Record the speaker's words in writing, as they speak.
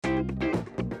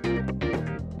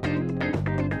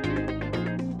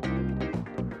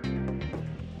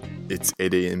It's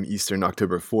 8 a.m. Eastern,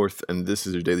 October 4th, and this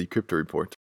is your daily crypto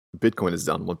report. Bitcoin is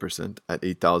down 1% at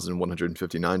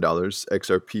 $8,159,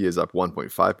 XRP is up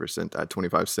 1.5% at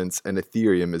 25 cents, and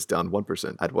Ethereum is down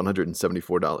 1% at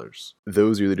 $174.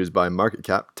 Those are your leaders by market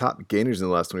cap. Top gainers in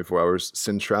the last 24 hours,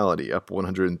 Centrality up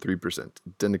 103%,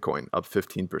 Dinacoin up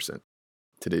 15%.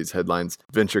 Today's headlines: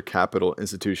 venture capital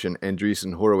institution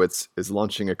Andreessen Horowitz is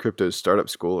launching a crypto startup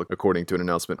school, according to an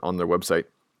announcement on their website.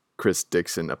 Chris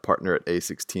Dixon, a partner at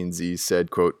A16Z, said,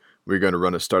 quote, "We're going to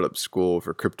run a startup school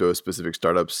for crypto-specific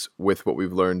startups with what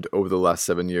we've learned over the last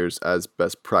 7 years as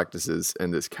best practices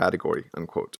in this category,"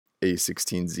 unquote.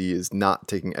 A16Z is not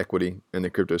taking equity, and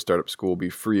the crypto startup school will be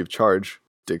free of charge.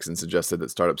 Dixon suggested that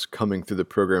startups coming through the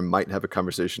program might have a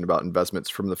conversation about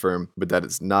investments from the firm, but that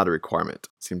is not a requirement.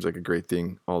 Seems like a great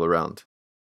thing all around.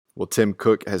 Well, Tim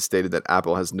Cook has stated that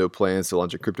Apple has no plans to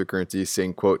launch a cryptocurrency,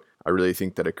 saying, quote, "I really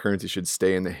think that a currency should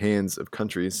stay in the hands of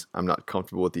countries. I'm not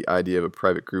comfortable with the idea of a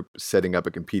private group setting up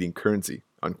a competing currency,"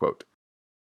 unquote.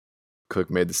 Cook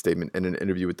made the statement in an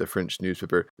interview with the French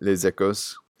newspaper Les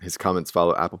Echos. His comments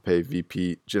follow Apple Pay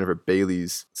VP Jennifer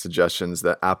Bailey's suggestions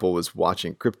that Apple was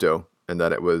watching crypto and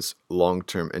that it was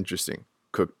long-term interesting.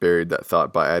 Cook buried that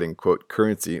thought by adding, quote,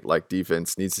 "Currency, like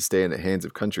defense, needs to stay in the hands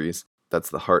of countries. That's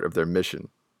the heart of their mission.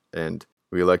 And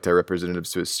we elect our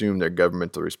representatives to assume their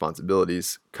governmental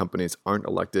responsibilities. Companies aren't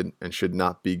elected and should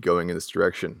not be going in this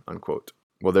direction," unquote.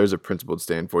 Well, there's a principled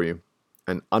stand for you.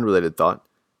 An unrelated thought: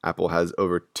 Apple has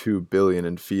over $2 billion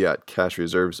in fiat cash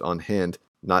reserves on hand.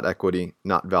 Not equity,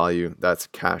 not value, that's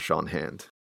cash on hand.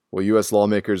 Well, U.S.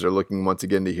 lawmakers are looking once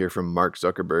again to hear from Mark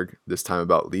Zuckerberg, this time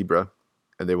about Libra,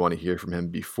 and they want to hear from him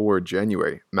before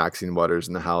January. Maxine Waters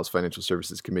and the House Financial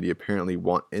Services Committee apparently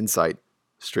want insight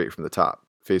straight from the top.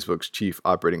 Facebook's chief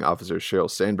operating officer Sheryl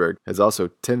Sandberg has also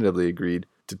tentatively agreed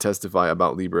to testify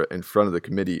about Libra in front of the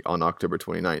committee on October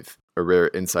 29th. A rare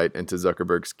insight into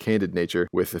Zuckerberg's candid nature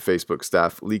with the Facebook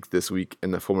staff leaked this week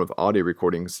in the form of audio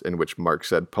recordings in which Mark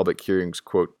said public hearings,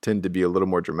 quote, "tend to be a little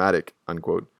more dramatic,"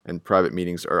 unquote, and private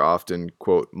meetings are often,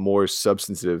 quote, "more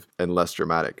substantive and less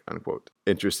dramatic," unquote.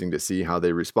 Interesting to see how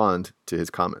they respond to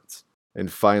his comments.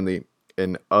 And finally,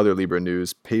 in other Libra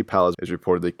news, PayPal is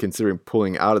reportedly considering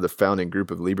pulling out of the founding group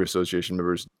of Libra Association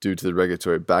members due to the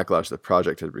regulatory backlash the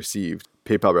project had received.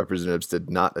 PayPal representatives did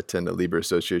not attend a Libra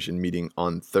Association meeting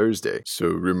on Thursday, so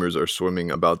rumors are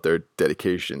swimming about their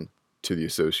dedication to the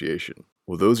association.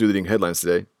 Well, those are leading headlines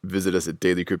today. Visit us at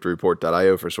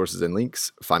dailycryptoreport.io for sources and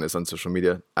links. Find us on social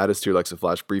media, add us to your Alexa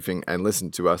Flash briefing, and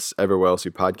listen to us everywhere else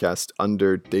you podcast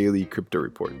under Daily Crypto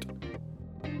Report.